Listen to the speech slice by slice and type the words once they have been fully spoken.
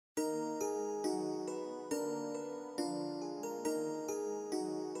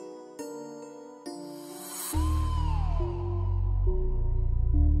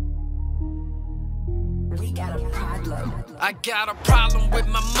I got a problem with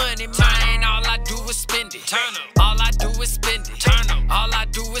my money, man. All I do is spend it. Turn up. All I do is spend it. Turn up. All I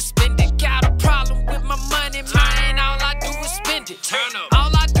do is spend it. Got a problem with my money, man. All I do is spend it. Turn up. All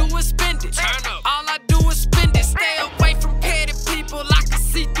I do is spend it. Turn up. All I do is spend it. Stay away from petty people. I can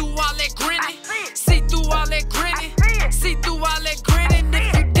see through all that grinning. See through all that grinning. See through all that grinning.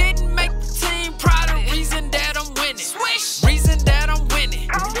 If you didn't make the team proud, the reason that I'm winning. Reason that I'm winning.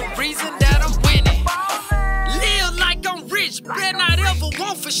 Reason that I'm winning. Live like I'm rich, better not ever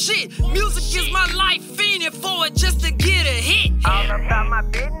want for shit. Music is my life, fiending for it just to get a hit. All about my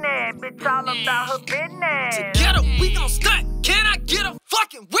business, bitch, all about her business. Together we gon' stunt, can I get a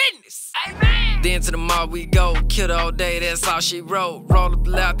fucking witness? Amen. Then to the mall we go, kill the whole day, that's all she wrote. Roll up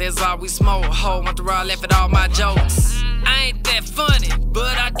loud, that's all we smoke. Ho, want to ride, laugh at all my jokes. I ain't that funny,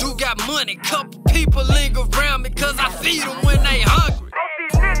 but I do got money. Couple people linger around me cause I feed them when they hungry.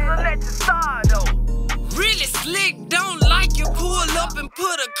 These niggas will let you start though. Really slick, don't like you, pull up and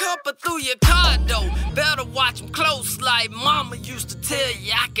put a couple through your car though. Better watch them close like mama used to tell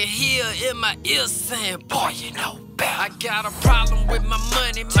you. I can hear in my ear saying, boy, you know better. I got a problem with my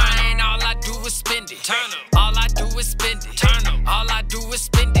money, man. All I do is spend it. Turn up. All I do is spend it. Turn up. All I do is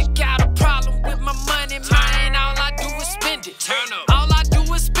spend it. Got a problem with my money, man. All I do is spend it. Turn up. All I do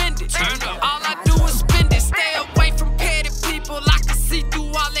is spend it. Turn up. All I do is spend it. Stay away from petty people. I can see through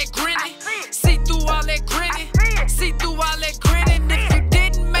all that grinning. See through all that grinning. See through all that grinning. If you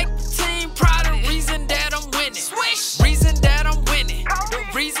didn't make the team proud, the reason that I'm winning. Reason that I'm winning. The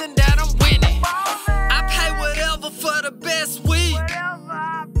reason that I'm winning. I pay whatever for the best weed.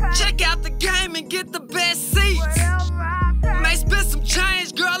 Check out the game and get the best seats. May spend some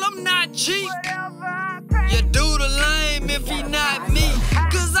change, girl, I'm not cheap. You do the lame if he not me.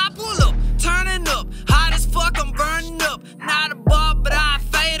 Cause I pull up, turning up. Hot as fuck, I'm burning up. Not a bar, but I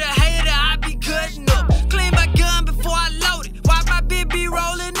fade a hater, I be cutting up. Clean my gun before I load it. Why my bitch be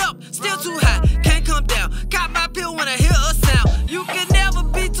rolling up? Still too high, can't come down. Cop my pill when I hear a sound. You can never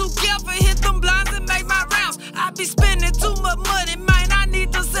be too careful, hit them blinds and make my rounds. I be spending too much money, man, I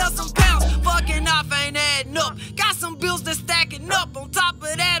need to sell some pounds. Fucking off ain't adding up. Got some bills that's stacking up. On top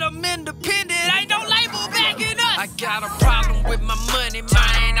of that, I'm independent, ain't no label backing us. I got a problem with my money,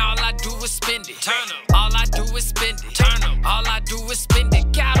 man. All I do is spend it. Turn up.